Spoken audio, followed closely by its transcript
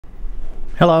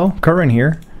Hello, Curran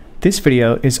here. This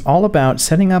video is all about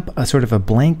setting up a sort of a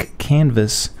blank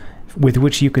canvas with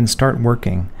which you can start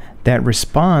working that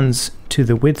responds to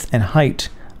the width and height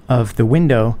of the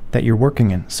window that you're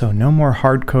working in. So no more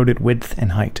hard-coded width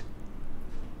and height.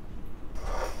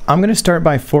 I'm going to start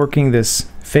by forking this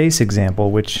face example,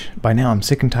 which by now I'm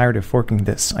sick and tired of forking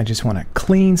this. I just want a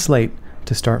clean slate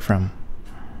to start from.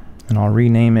 And I'll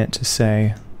rename it to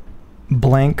say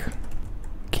blank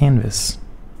canvas.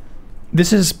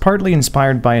 This is partly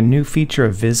inspired by a new feature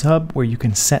of VizHub where you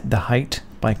can set the height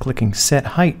by clicking Set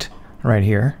Height right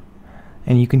here.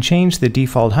 And you can change the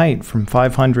default height from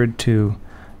 500 to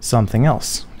something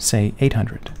else, say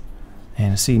 800.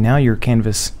 And see, now your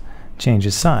canvas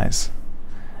changes size.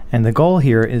 And the goal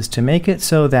here is to make it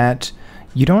so that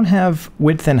you don't have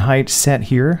width and height set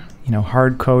here,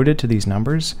 hard-coded to these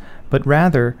numbers, but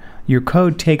rather your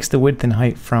code takes the width and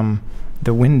height from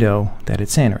the window that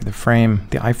it's in, or the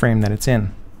iframe that it's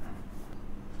in.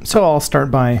 So I'll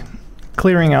start by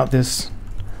clearing out this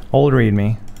old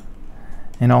README,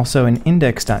 and also in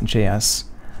index.js,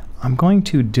 I'm going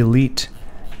to delete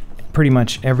pretty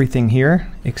much everything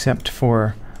here except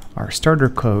for our starter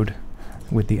code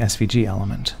with the SVG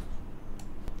element.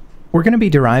 We're going to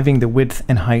be deriving the width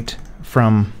and height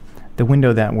from the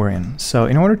window that we're in. So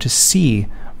in order to see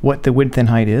what the width and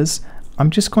height is, I'm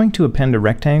just going to append a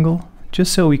rectangle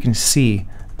just so we can see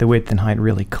the width and height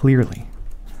really clearly.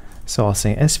 So I'll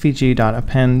say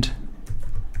svg.append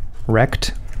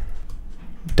rect.attr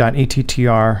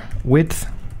width,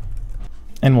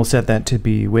 and we'll set that to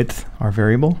be width, our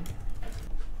variable,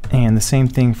 and the same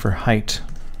thing for height.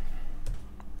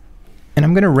 And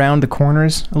I'm going to round the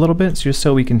corners a little bit just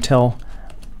so we can tell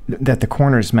that the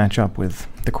corners match up with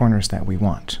the corners that we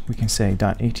want. We can say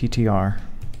 .attr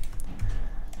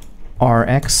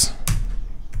rx,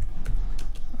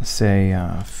 say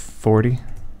 40.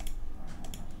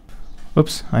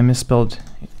 Oops, I misspelled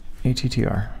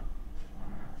attr.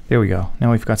 There we go.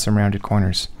 Now we've got some rounded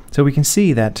corners. So we can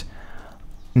see that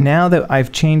now that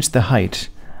I've changed the height,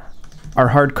 our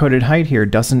hard-coded height here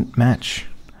doesn't match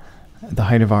the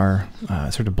height of our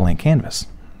sort of blank canvas.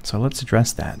 So let's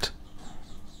address that.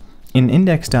 In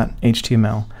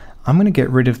index.html, I'm going to get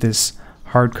rid of this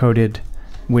hard-coded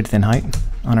width and height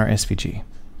on our SVG.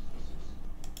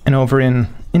 And over in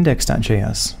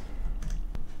index.js,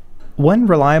 one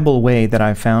reliable way that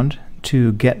I've found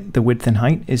to get the width and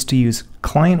height is to use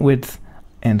client width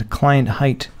and client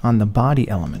height on the body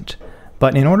element.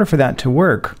 But in order for that to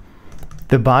work,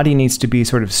 the body needs to be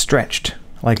sort of stretched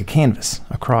like a canvas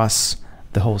across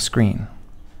the whole screen.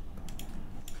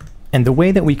 And the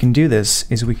way that we can do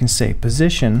this is we can say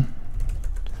position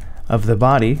of the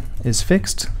body is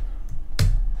fixed,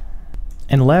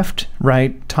 and left,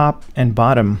 right, top, and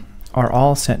bottom are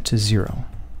all set to 0.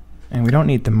 And we don't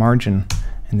need the margin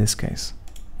in this case.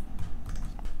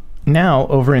 Now,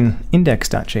 over in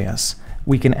index.js,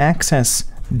 we can access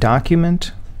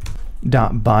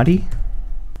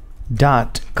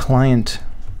document.body.client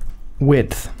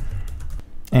width.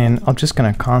 And I'm just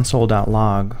going to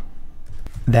console.log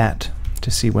that to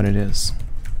see what it is.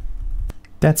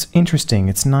 That's interesting.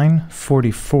 It's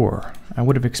 944. I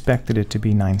would have expected it to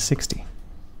be 960.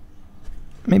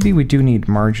 Maybe we do need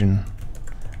margin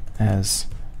as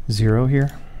 0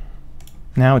 here.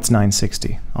 Now it's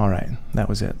 960. All right, that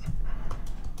was it.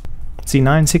 See,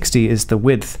 960 is the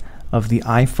width of the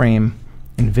iframe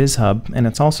in VizHub, and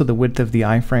it's also the width of the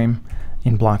iframe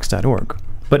in blocks.org.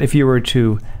 But if you were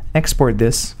to export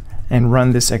this and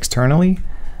run this externally,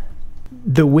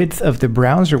 the width of the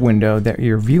browser window that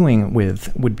you're viewing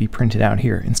with would be printed out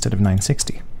here instead of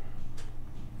 960.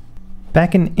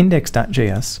 Back in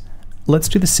index.js, let's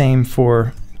do the same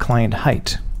for client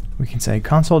height. We can say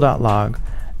console.log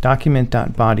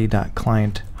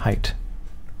document.body.client height.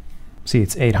 See,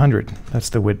 it's 800. That's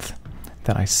the width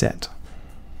that I set.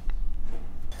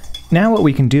 Now what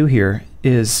we can do here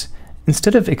is,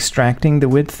 instead of extracting the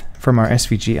width from our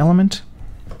SVG element,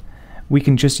 we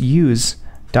can just use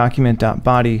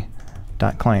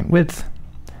document.body.client width,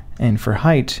 and for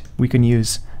height we can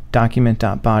use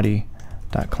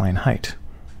document.body.client height.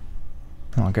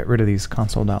 And I'll get rid of these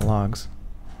console.logs.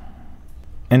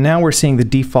 And now we're seeing the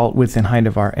default width and height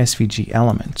of our SVG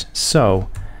element. So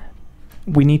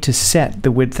we need to set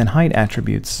the width and height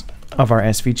attributes of our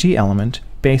SVG element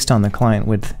based on the client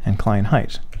width and client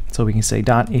height. So we can say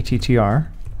 .attr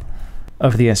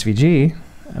of the SVG,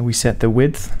 we set the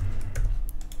width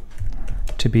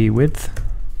to be width,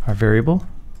 our variable,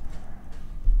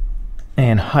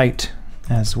 and height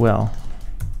as well.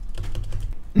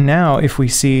 Now if we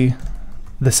see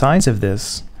the size of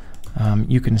this,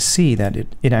 you can see that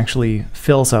it actually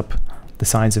fills up the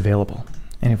size available.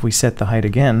 And if we set the height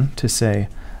again to say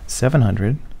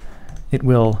 700, it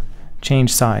will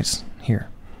change size here.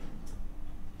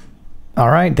 All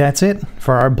right, that's it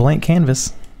for our blank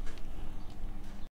canvas.